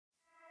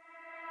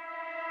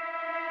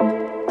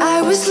I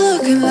was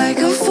looking like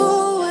a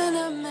fool when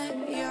I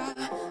met you.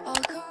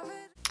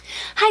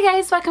 Hi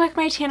guys, welcome back to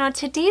my channel.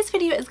 Today's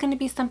video is going to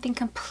be something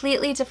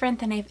completely different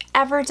than I've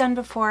ever done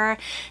before.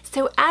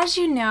 So as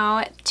you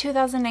know,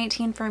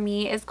 2019 for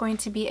me is going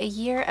to be a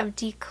year of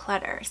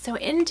declutter. So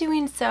in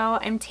doing so,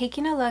 I'm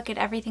taking a look at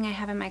everything I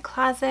have in my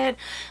closet,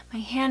 my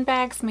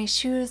handbags, my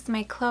shoes,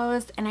 my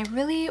clothes, and I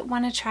really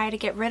want to try to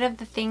get rid of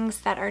the things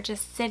that are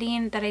just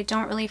sitting that I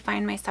don't really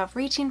find myself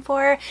reaching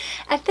for.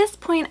 At this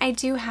point, I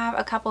do have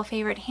a couple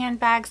favorite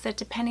handbags that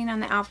depending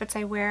on the outfits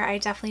I wear, I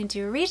definitely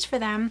do reach for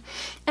them.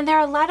 And there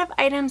are a lot of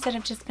items that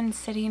have just been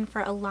sitting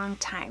for a long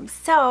time.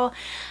 So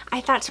I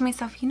thought to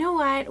myself, you know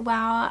what?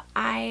 Well,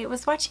 I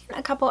was watching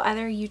a couple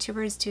other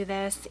YouTubers do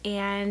this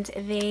and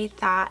they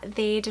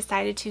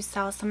decided to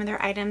sell some of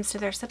their items to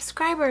their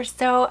subscribers.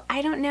 So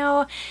I don't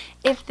know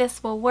if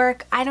this will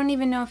work. I don't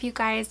even know if you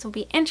guys will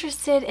be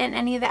interested in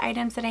any of the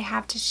items that I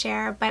have to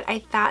share, but I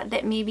thought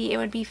that maybe it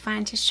would be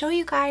fun to show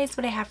you guys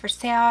what I have for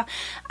sale.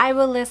 I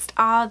will list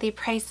all the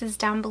prices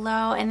down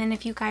below, and then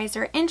if you guys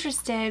are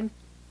interested,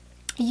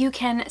 you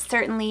can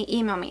certainly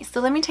email me.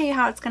 So let me tell you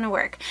how it's going to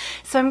work.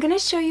 So I'm going to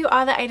show you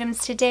all the items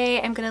today.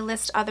 I'm going to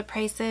list all the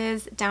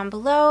prices down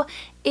below.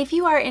 If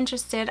you are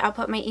interested, I'll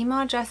put my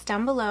email address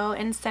down below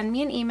and send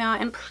me an email.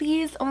 And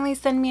please only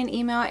send me an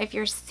email if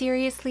you're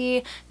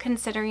seriously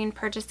considering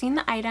purchasing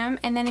the item.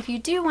 And then if you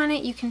do want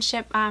it, you can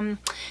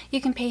you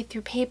can pay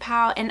through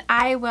PayPal and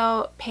I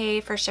will pay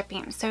for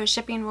shipping. So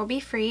shipping will be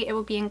free. It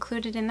will be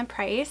included in the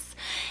price.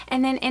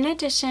 And then in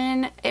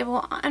addition,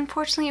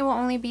 unfortunately, it will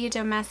only be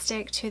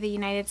domestic to the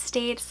United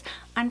States.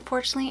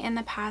 Unfortunately, in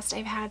the past,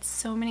 I've had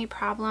so many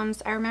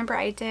problems. I remember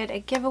I did a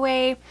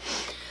giveaway.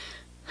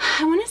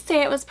 I want to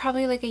say it was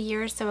probably like a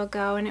year or so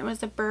ago, and it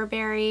was a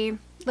Burberry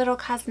little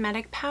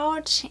cosmetic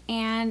pouch,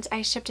 and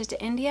I shipped it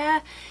to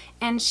India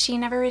and she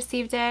never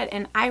received it,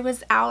 and I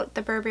was out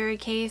the Burberry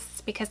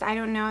case because I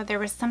don't know, there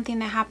was something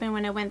that happened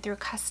when it went through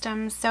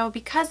customs. So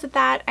because of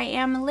that, I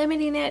am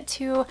limiting it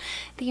to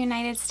the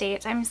United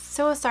States. I'm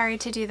so sorry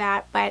to do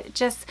that, but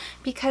just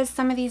because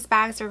some of these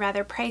bags are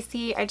rather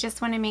pricey, I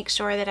just want to make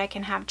sure that I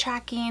can have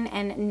tracking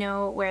and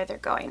know where they're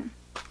going.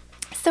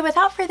 So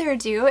without further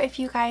ado, if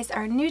you guys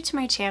are new to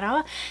my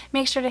channel,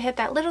 make sure to hit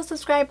that little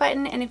subscribe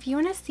button, and if you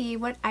want to see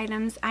what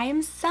items I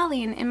am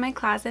selling in my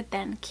closet,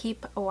 then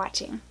keep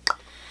watching.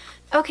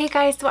 Okay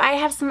guys, so I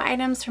have some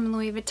items from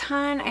Louis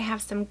Vuitton, I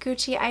have some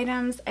Gucci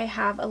items, I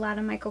have a lot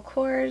of Michael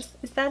Kors,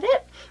 is that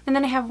it? And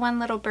then I have one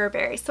little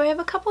Burberry. So I have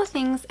a couple of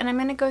things and I'm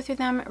going to go through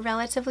them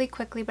relatively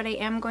quickly, but I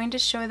am going to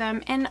show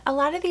them. And a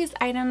lot of these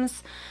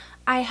items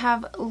I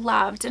have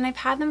loved and I've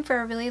had them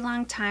for a really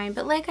long time,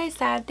 but like I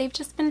said, they've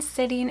just been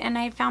sitting and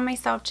I found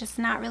myself just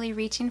not really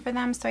reaching for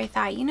them. So I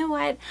thought, you know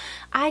what,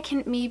 I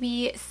can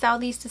maybe sell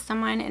these to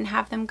someone and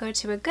have them go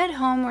to a good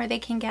home where they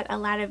can get a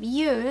lot of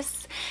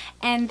use.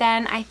 And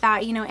then I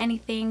thought, you know,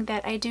 anything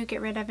that I do get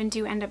rid of and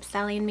do end up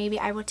selling, maybe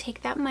I will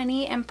take that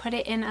money and put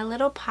it in a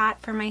little pot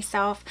for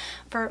myself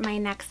for my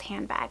next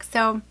handbag.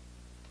 So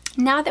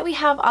now that we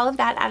have all of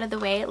that out of the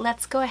way,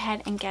 let's go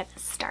ahead and get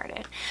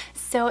started.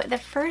 So the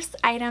first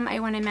item I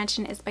want to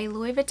mention is by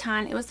Louis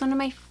Vuitton. It was one of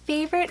my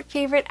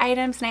favorite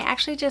items, and I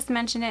actually just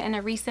mentioned it in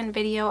a recent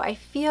video. I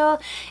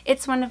feel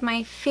it's one of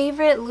my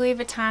favorite Louis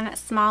Vuitton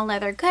small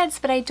leather goods,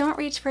 but I don't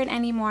reach for it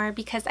anymore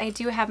because I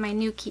do have my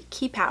new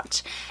key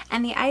pouch.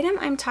 And the item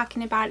I'm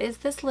talking about is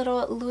this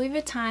little Louis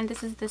Vuitton.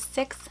 This is the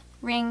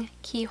 6-ring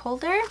key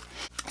holder.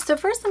 So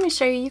first let me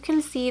show you. You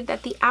can see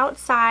that the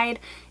outside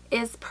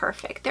is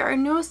perfect. There are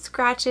no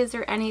scratches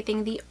or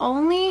anything. The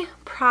only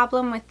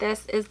problem with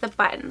this is the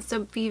button,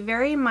 so be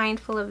very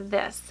mindful of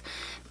this.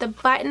 The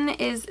button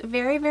is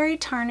very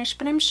tarnished,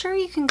 but I'm sure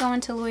you can go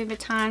into Louis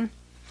Vuitton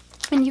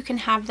and you can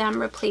have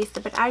them replace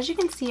it. But as you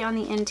can see on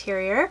the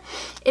interior,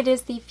 it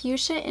is the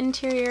fuchsia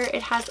interior.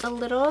 It has a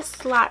little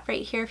slot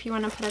right here if you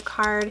want to put a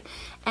card,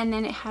 and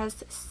then it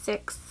has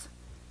 6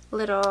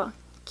 little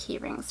key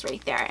rings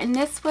right there. And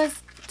this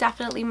was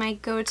definitely my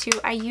go-to.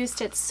 I used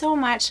it so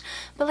much,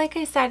 but like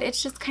I said,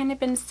 it's just kind of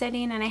been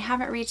sitting and I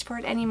haven't reached for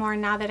it anymore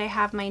now that I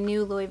have my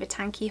new Louis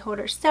Vuitton key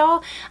holder.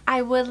 So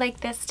I would like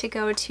this to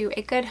go to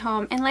a good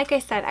home, and like I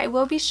said, I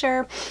will be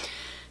sure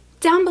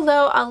down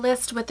below I'll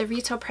list what the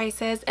retail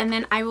price is, and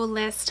then I will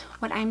list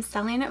what I'm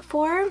selling it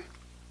for.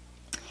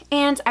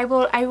 And I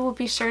will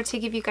be sure to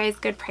give you guys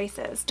good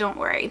prices, don't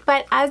worry.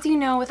 But as you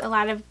know, with a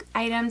lot of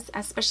items,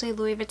 especially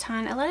Louis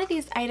Vuitton, a lot of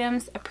these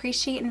items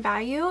appreciate in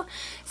value.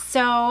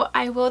 So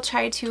I will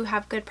try to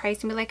have good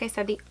pricing. But like I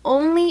said, the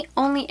only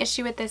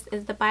issue with this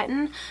is the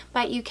button,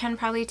 but you can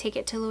probably take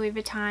it to Louis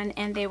Vuitton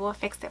and they will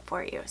fix it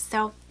for you.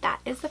 So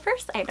that is the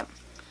first item.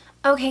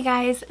 Okay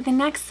guys, the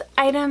next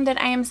item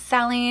that I am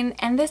selling,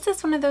 and this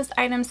is one of those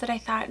items that I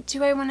thought,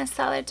 do I want to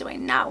sell it? Do I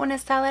not want to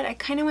sell it? I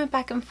kind of went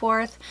back and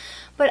forth,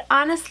 But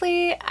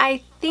honestly,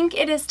 I think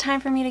it is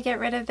time for me to get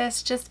rid of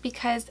this just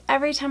because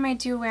every time I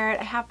do wear it,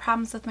 I have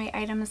problems with my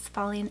items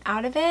falling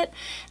out of it.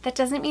 That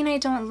doesn't mean I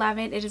don't love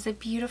it. It is a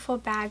beautiful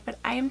bag, but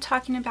I am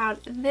talking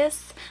about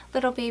this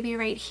little baby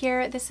right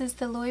here. This is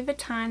the Louis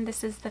Vuitton.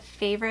 This is the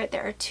favorite.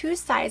 There are 2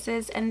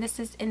 sizes, and this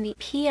is in the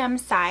PM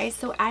size.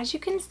 So as you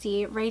can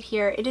see right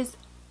here, it is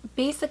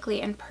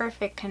basically in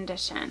perfect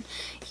condition.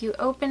 You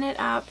open it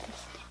up.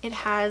 It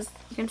has,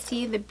 you can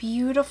see the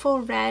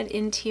beautiful red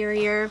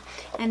interior,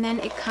 and then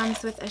it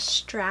comes with a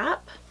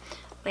strap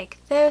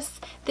like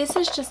this. This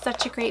is just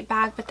such a great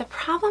bag, but the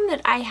problem that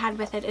I had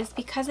with it is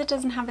because it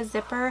doesn't have a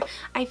zipper,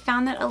 I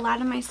found that a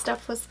lot of my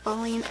stuff was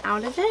falling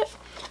out of it.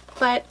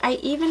 But I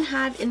even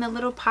had in the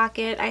little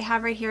pocket, I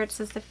have right here, it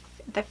says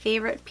the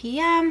favorite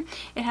PM.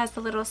 It has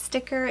the little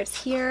sticker,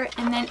 it's here.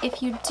 And then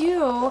if you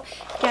do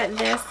get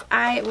this,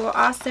 I will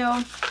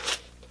also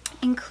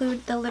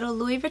include the little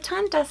Louis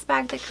Vuitton dust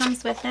bag that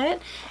comes with it,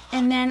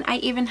 and then I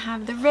even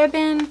have the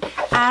ribbon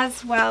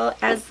as well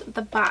as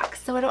the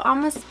box, so it'll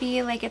almost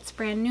be like it's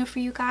brand new for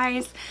you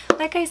guys.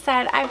 Like I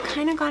said, I've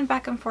kind of gone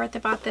back and forth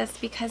about this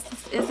because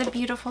this is a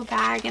beautiful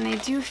bag and I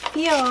do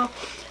feel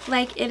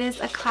like it is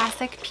a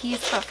classic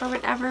piece, but for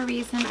whatever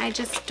reason I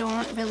just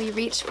don't really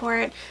reach for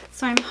it,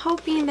 so I'm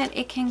hoping that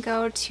it can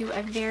go to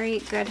a very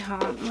good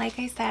home. Like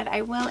I said,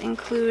 I will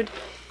include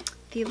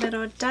the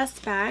little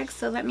dust bag,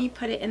 so let me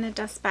put it in the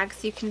dust bag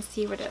so you can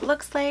see what it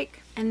looks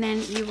like. And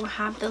then you will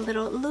have the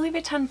little Louis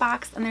Vuitton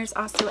box, and there's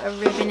also a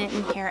ribbon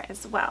in here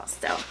as well.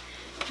 So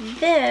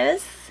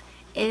this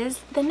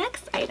is the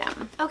next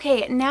item.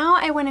 Okay, now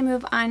I want to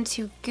move on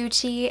to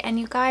Gucci, and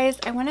you guys,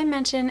 I want to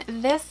mention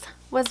this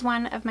was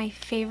one of my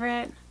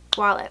favorite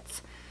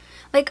wallets.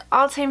 Like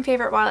all-time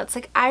favorite wallets.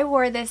 Like I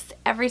wore this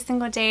every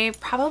single day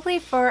probably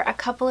for a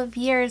couple of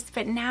years,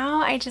 but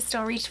now I just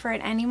don't reach for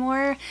it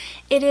anymore.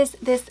 It is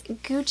this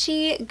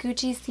Gucci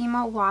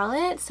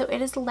wallet. So it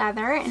is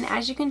leather, and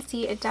as you can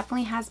see, it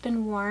definitely has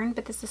been worn,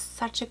 but this is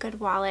such a good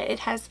wallet. It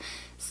has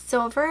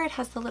silver. It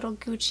has the little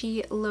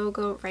Gucci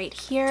logo right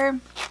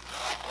here.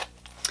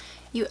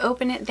 You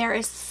open it, there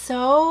is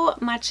so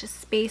much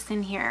space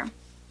in here.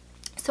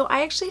 So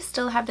I actually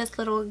still have this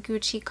little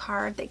Gucci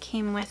card that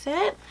came with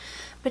it.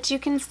 But you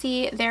can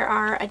see there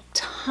are a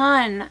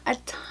ton.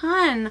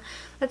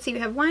 Let's see, we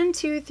have 1,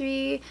 2,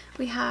 3,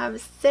 we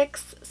have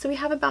 6, so we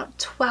have about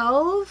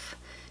 12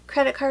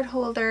 credit card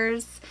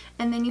holders,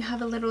 and then you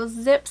have a little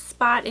zip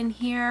spot in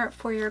here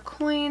for your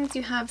coins.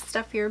 You have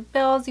stuff for your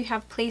bills. You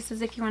have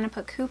places if you want to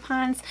put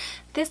coupons.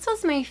 This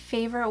was my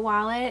favorite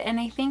wallet, and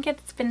I think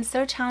it's been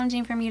so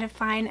challenging for me to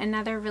find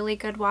another really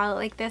good wallet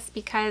like this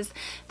because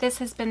this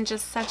has been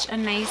just such a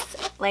nice,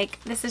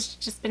 like, this has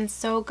just been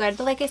so good.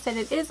 But like I said,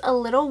 it is a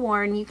little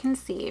worn. You can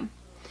see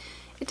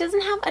it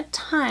doesn't have a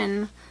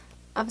ton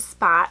of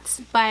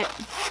spots, but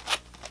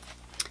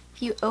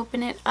if you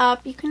open it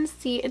up, you can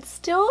see it's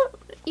still,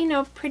 you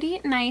know,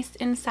 pretty nice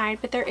inside,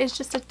 but there is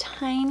just a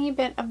tiny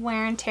bit of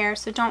wear and tear,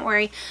 so don't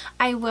worry,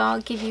 I will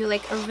give you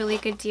like a really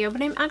good deal.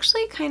 But I'm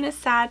actually kind of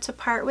sad to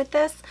part with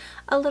this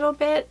a little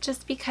bit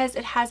just because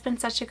it has been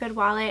such a good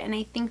wallet, and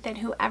I think that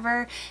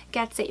whoever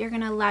gets it, you're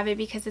gonna love it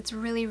because it's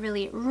really,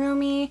 really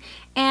roomy.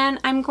 And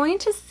I'm going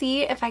to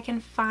see if I can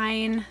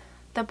find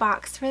the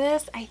box for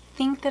this. I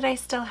think that I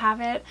still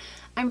have it.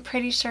 I'm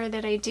pretty sure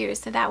that I do,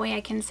 so that way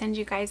I can send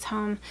you guys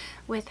home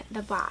with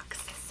the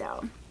box.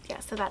 So yeah,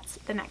 so that's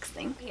the next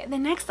thing. The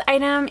next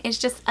item is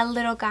just a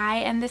little guy,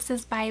 and this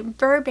is by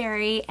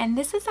Burberry, and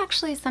this is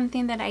actually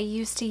something that I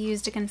used to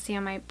use to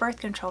conceal my birth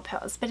control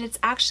pills, but it's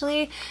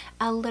actually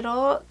a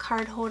little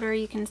card holder.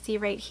 You can see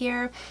right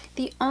here.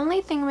 The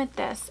only thing with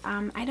this,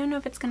 I don't know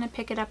if it's going to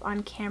pick it up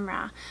on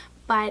camera,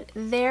 but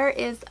there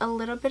is a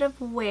little bit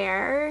of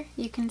wear,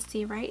 you can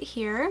see right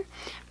here,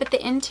 but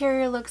the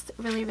interior looks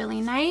really,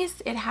 really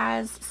nice. It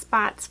has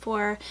spots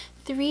for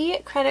 3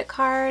 credit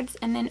cards,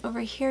 and then over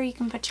here you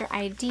can put your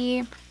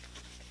ID.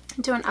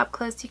 Doing up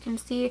close, you can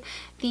see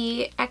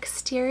the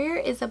exterior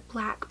is a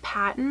black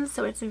pattern,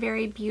 so it's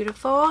very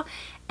beautiful.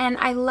 And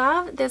I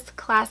love this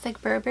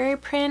classic Burberry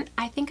print.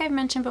 I think I've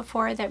mentioned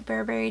before that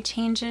Burberry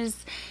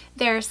changes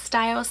their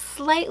style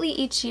slightly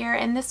each year,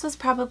 and this was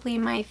probably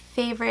my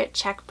favorite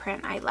check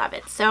print. I love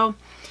it. So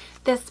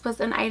this was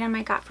an item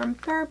I got from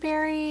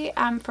Burberry,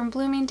 from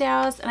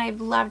Bloomingdale's, and I've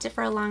loved it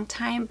for a long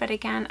time, but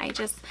again, I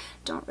just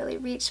don't really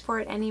reach for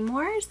it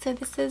anymore, so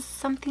this is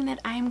something that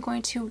I'm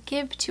going to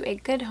give to a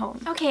good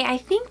home. Okay, I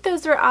think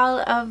those are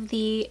all of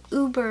the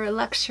uber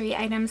luxury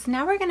items.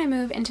 Now we're going to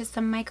move into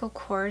some Michael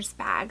Kors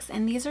bags,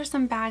 and these are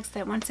some bags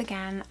that, once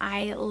again,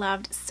 I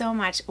loved so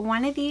much.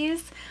 One of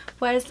these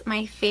was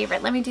my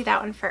favorite. Let me do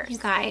that one first. You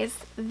guys,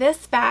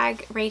 this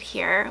bag right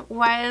here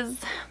was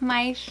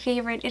my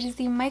favorite. It is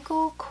the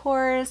Michael Kors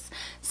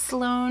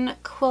Sloan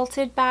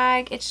quilted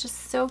bag. It's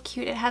just so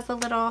cute. It has a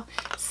little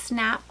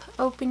snap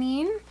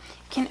opening. You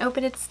can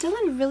open it. It's still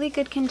in really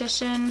good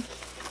condition.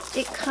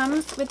 It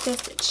comes with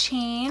this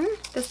chain,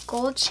 this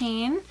gold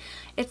chain.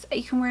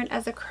 You can wear it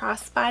as a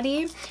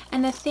crossbody.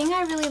 And the thing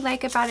I really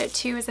like about it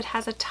too is it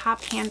has a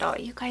top handle.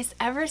 You guys,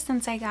 ever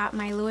since I got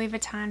my Louis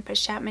Vuitton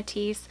Pochette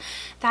Matisse,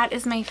 that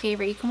is my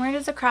favorite. You can wear it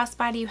as a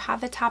crossbody, you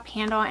have the top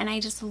handle, and I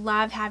just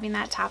love having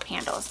that top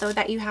handle, so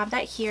that you have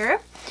that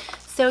here.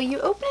 So you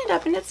open it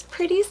up and it's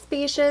pretty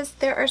spacious.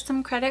 There are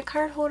some credit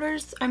card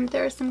holders.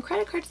 There are some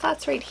credit card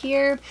slots right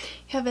here.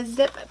 You have a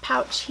zip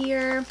pouch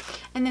here.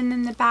 And then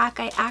in the back,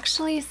 I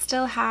actually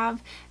still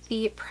have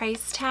the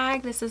price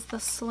tag. This is the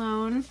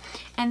Sloan.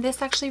 And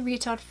this actually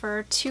retailed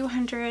for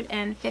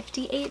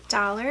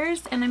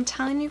 $258. And I'm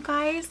telling you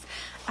guys,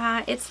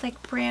 it's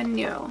like brand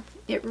new.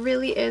 It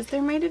really is.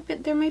 There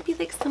might be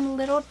like some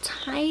little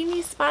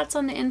tiny spots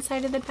on the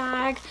inside of the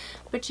bag,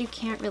 but you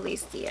can't really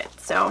see it.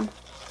 So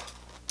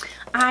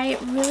I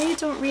really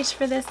don't reach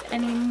for this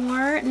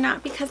anymore,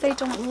 not because I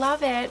don't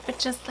love it, but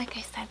just like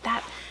I said,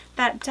 that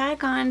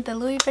daggone, the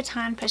Louis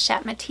Vuitton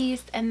Pochette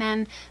Matisse, and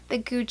then the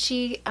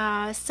Gucci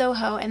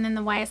Soho, and then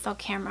the YSL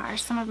camera are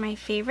some of my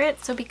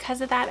favorites. So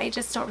because of that, I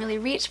just don't really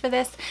reach for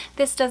this.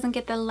 This doesn't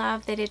get the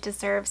love that it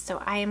deserves,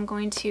 so I am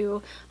going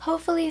to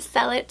hopefully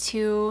sell it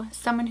to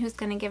someone who's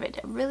going to give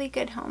it a really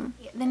good home.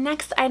 The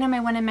next item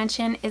I want to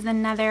mention is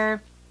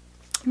another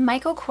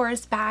Michael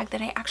Kors bag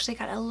that I actually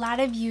got a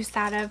lot of use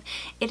out of.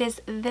 It is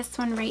this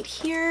one right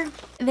here.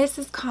 This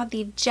is called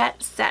the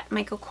Jet Set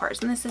Michael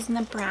Kors, and this is in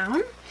the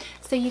brown.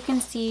 So you can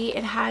see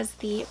it has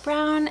the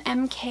brown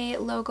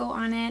MK logo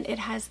on it. It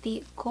has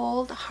the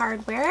gold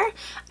hardware.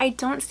 I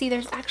don't see,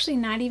 there's actually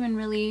not even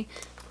really,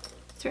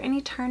 is there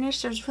any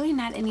tarnish? There's really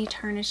not any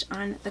tarnish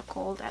on the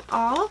gold at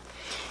all.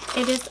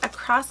 It is a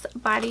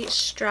crossbody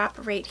strap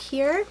right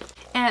here,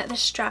 and the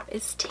strap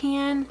is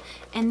tan,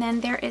 and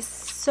then there is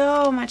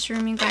so much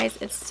room, you guys.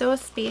 It's so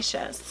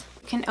spacious.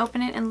 You can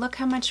open it and look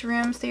how much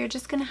room. So you're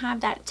just going to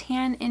have that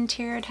tan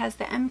interior. It has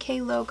the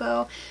MK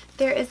logo.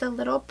 There is a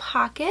little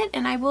pocket,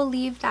 and I will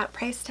leave that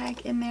price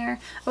tag in there.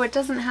 Oh, it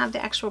doesn't have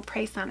the actual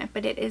price on it,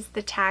 but it is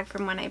the tag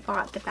from when I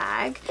bought the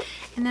bag.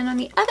 And then on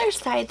the other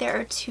side, there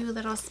are two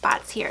little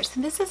spots here.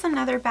 So this is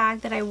another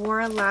bag that I wore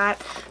a lot,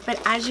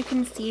 but as you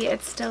can see,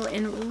 it's still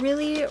in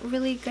really,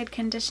 really good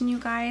condition, you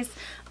guys.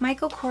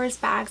 Michael Kors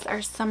bags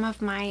are some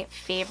of my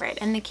favorite,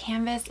 and the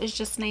canvas is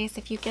just nice.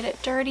 If you get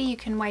it dirty, you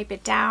can wipe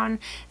it down.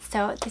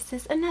 So this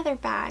is another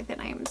bag that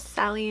I'm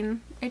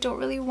selling. I don't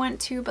really want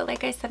to, but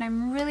like I said,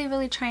 I'm really,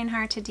 really trying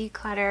hard to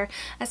declutter,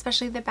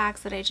 especially the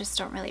bags that I just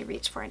don't really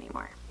reach for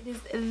anymore. It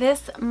is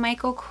this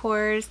Michael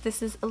Kors.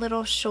 This is a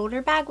little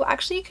shoulder bag. Well,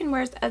 actually you can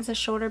wear it as a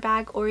shoulder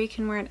bag, or you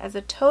can wear it as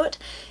a tote.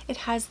 It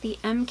has the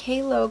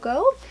MK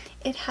logo.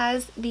 It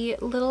has the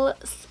little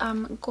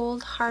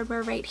gold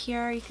hardware right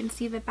here. You can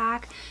see the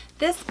back.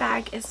 This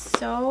bag is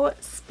so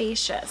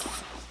spacious.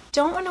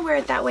 Don't want to wear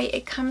it that way.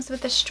 It comes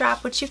with a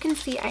strap, which you can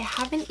see I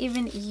haven't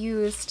even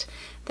used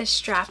the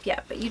strap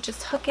yet, but you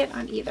just hook it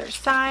on either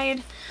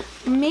side.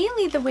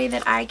 Mainly the way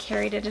that I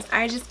carried it is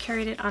I just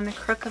carried it on the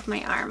crook of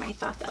my arm. I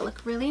thought that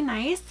looked really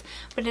nice,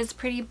 but it's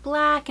pretty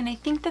black, and I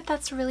think that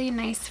that's really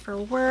nice for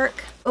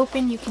work.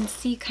 Open, you can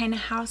see kind of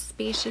how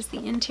spacious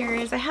the interior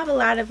is. I have a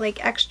lot of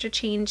like extra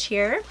change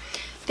here.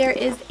 There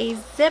is a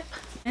zip,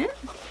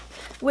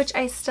 which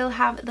I still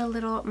have the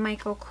little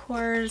Michael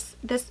Kors.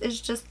 This is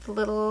just the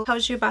little,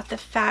 tells you about the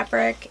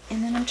fabric.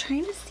 And then I'm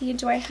trying to see,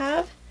 do I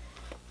have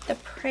the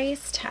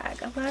price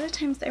tag? A lot of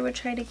times I would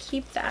try to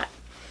keep that.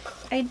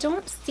 I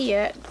don't see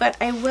it, but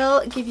I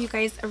will give you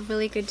guys a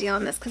really good deal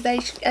on this,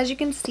 because as you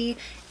can see,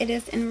 it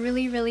is in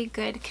really, really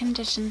good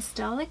condition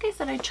still. Like I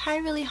said, I try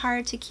really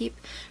hard to keep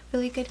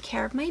really good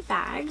care of my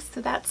bags, so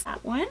that's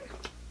that one.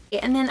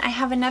 And then I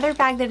have another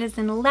bag that is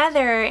in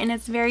leather, and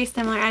it's very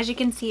similar. As you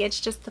can see, it's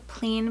just the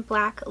plain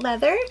black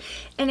leather,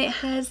 and it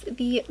has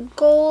the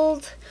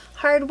gold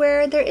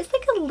hardware. There is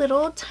like a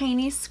little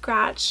tiny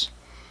scratch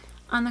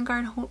on the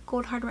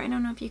gold hardware. I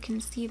don't know if you can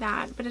see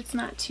that, but it's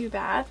not too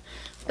bad.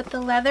 But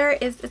the leather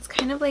it's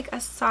kind of like a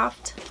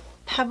soft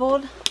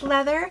pebbled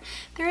leather.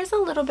 There is a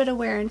little bit of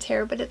wear and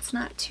tear, but it's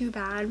not too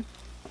bad.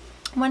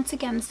 Once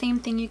again, same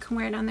thing, you can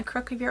wear it on the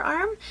crook of your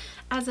arm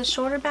as a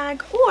shoulder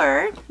bag,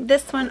 or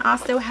this one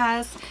also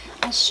has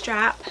a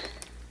strap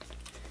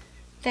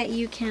that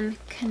you can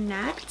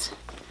connect.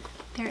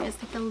 There is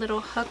like a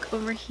little hook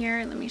over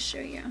here. Let me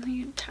show you.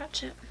 You can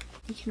touch it.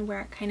 You can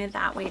wear it kind of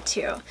that way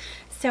too.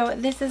 So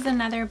this is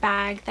another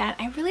bag that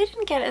I really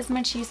didn't get as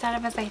much use out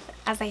of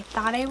as I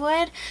thought I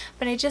would,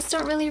 but I just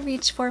don't really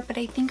reach for it, but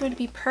I think it would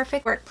be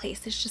perfect workplace.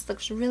 This just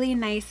looks really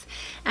nice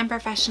and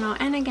professional.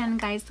 And again,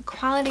 guys, the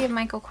quality of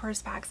Michael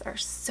Kors bags are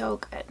so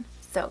good,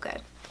 so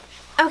good.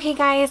 Okay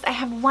guys, I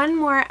have one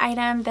more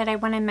item that I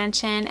want to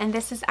mention, and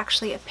this is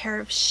actually a pair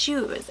of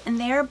shoes, and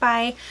they are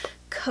by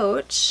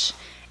Coach.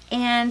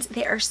 and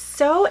they are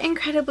so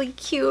incredibly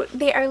cute.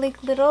 They are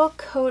like little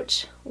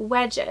Coach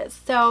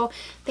wedges. So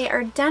they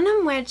are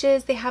denim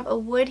wedges. They have a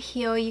wood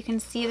heel. You can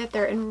see that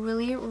they're in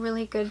really,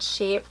 really good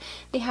shape.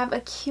 They have a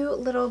cute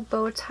little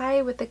bow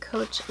tie with the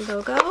Coach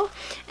logo.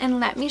 And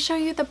let me show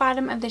you the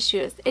bottom of the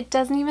shoes. It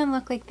doesn't even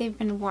look like they've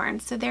been worn.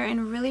 So they're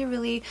in really,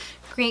 really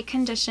great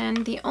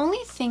condition. The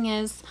only thing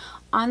is,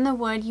 on the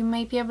wood, you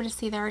might be able to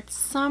see there are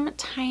some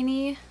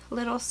tiny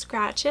little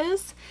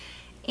scratches,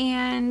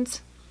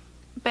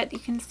 but you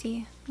can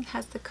see it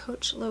has the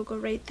Coach logo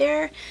right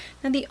there.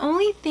 Now the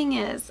only thing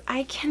is,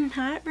 I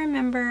cannot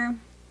remember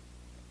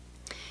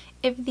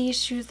if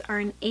these shoes are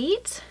an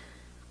 8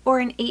 or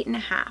an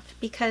 8.5,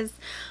 because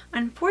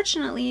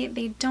unfortunately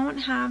they don't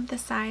have the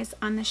size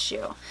on the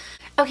shoe.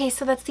 Okay,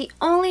 so that's the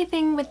only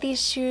thing with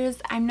these shoes.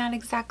 I'm not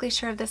exactly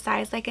sure of the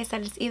size. Like I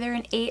said, it's either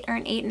an 8 or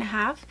an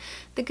 8.5.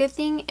 The good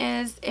thing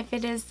is, if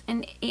it is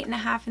an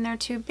 8.5 and they're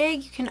too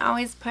big, you can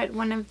always put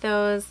one of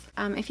those,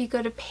 if you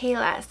go to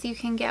Payless, you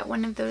can get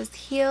one of those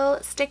heel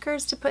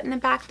stickers to put in the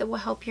back that will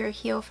help your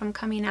heel from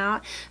coming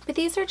out. But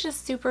these are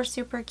just super,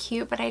 super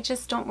cute, but I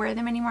just don't wear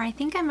them anymore. I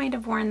think I might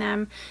have worn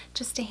them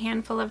just a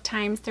handful of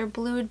times. They're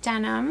blue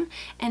denim,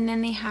 and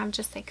then they have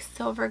just like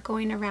silver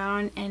going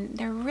around, and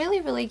they're really,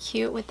 really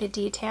cute with the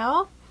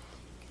detail.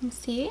 You can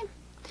see.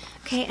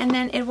 Okay, and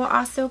then it will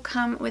also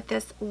come with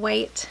this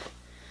white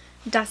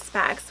dust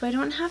bag. So I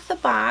don't have the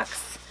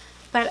box,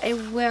 but I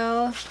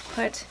will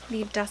put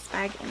the dust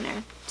bag in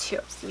there too,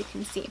 so you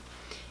can see.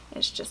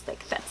 It's just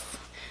like this.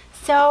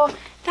 So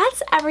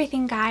that's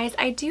everything, guys.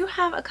 I do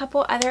have a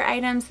couple other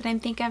items that I'm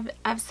thinking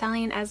of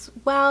selling as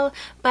well,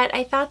 but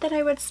I thought that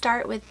I would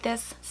start with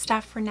this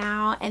stuff for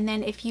now, and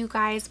then if you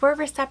guys were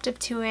receptive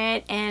to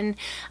it, and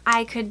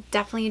I could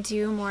definitely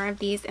do more of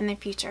these in the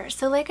future.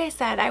 So like I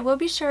said, I will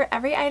be sure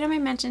every item I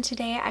mentioned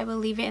today, I will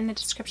leave it in the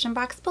description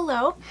box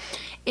below.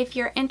 If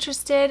you're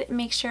interested,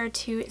 make sure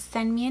to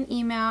send me an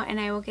email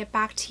and I will get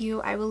back to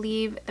you. I will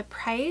leave the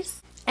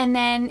price. And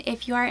then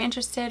if you are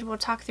interested, we'll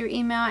talk through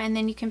email, and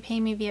then you can pay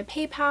me via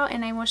PayPal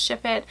and I will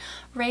ship it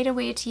right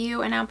away to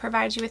you, and I'll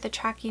provide you with a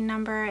tracking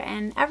number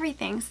and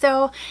everything.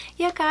 So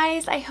yeah,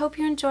 guys, I hope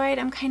you enjoyed.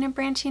 I'm kind of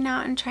branching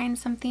out and trying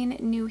something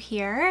new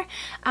here.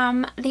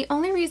 The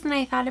only reason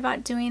I thought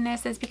about doing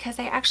this is because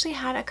I actually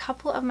had a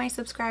couple of my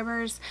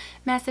subscribers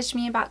message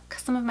me about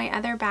some of my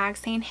other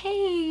bags saying,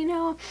 hey, you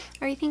know,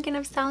 are you thinking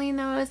of selling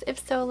those? If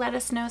so, let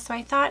us know. So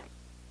I thought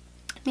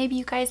maybe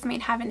you guys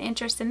might have an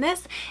interest in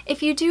this.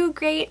 If you do,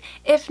 great.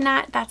 If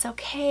not, that's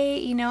okay.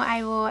 You know,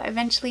 I will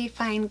eventually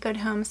find good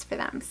homes for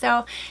them.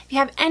 So if you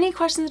have any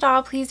questions at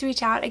all, please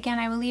reach out. Again,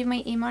 I will leave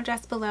my email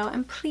address below,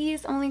 and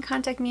please only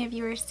contact me if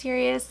you are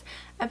serious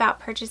about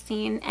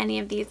purchasing any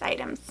of these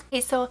items.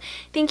 Okay, so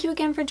thank you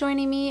again for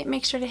joining me.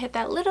 Make sure to hit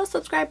that little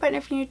subscribe button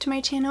if you're new to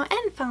my channel,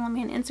 and follow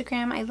me on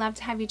Instagram. I'd love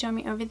to have you join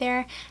me over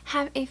there.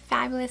 Have a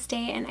fabulous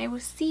day, and I will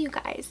see you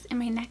guys in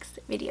my next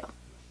video.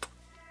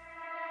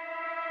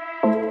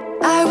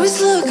 I was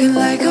looking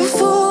like a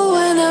fool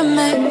when I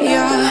met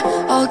ya,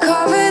 all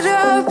covered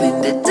up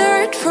in the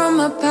dirt from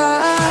my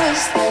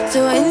past.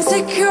 So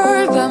insecure